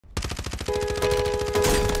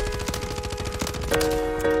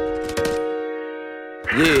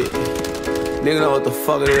Yeah. Nigga know what the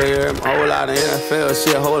fuck it is here. A whole lot of NFL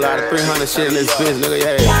shit, a whole lot of 300 shit in this bitch, nigga,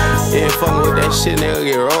 yeah. You ain't fucking with that shit, nigga,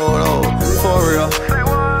 get rolled over. For real.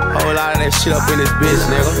 A whole lot of that shit up in this bitch,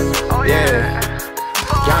 nigga. Yeah.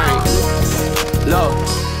 Gang. Look.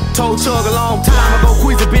 Told Chug a long time ago,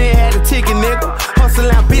 Queasy Ben had a ticket, nigga.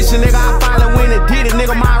 Hustle out bitchin', nigga, I finally went and did it,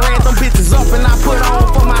 nigga. My ran them bitches up and I put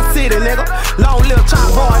on for my city, nigga. Long little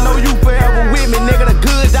chop boy, I know you forever with me, nigga. The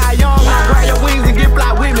good die young, now grab your wings and get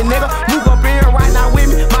fly with me, nigga. Move up in here right now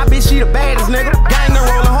with me, my bitch, she the baddest, nigga. Gang and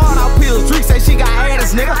rollin' hard out pills, Drake say she got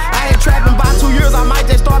addicts, nigga. I ain't trapping by 2 years, I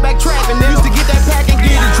might just start back trapping, nigga. Used to get that pack and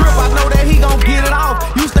get it drip, I know that he gon' get it off.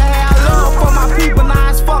 Used to have love for my people,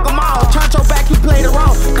 now it's fuck them all. Turn your back, you played it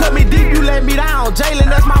wrong. Cut me deep, you let me down. Jalen,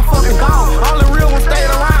 that's my fucking dog. All the real ones stayed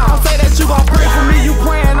around. Don't say that you gon' pray for me, you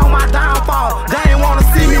praying on my downfall. They ain't wanna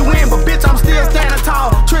see me win, but bitch, I'm still standing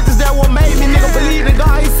tall. Trick is that what made me, nigga. Believe in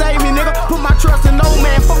God, he saved me, nigga. Put my trust in no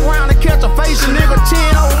man. Fuck around and catch a face, you nigga.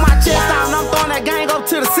 Chin over my chest out, and I'm throwing that gang up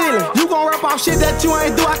to the ceiling. You gon' rap off shit that you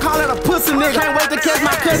ain't do, I call it a pussy, nigga. Can't wait to catch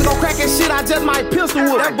my cousin, gon' crack his shit, I just might pistol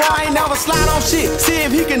with. That boy ain't never slide on shit. See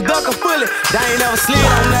if he can duck a fully. They ain't never slid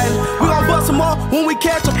on nothing. We gon' bust him up when we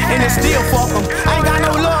catch him, and then still fuck him. I ain't got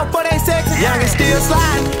no love for they sex. Young is still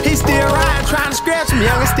sliding, he still riding, trying to scratch him.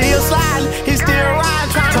 Young is still sliding, he still riding.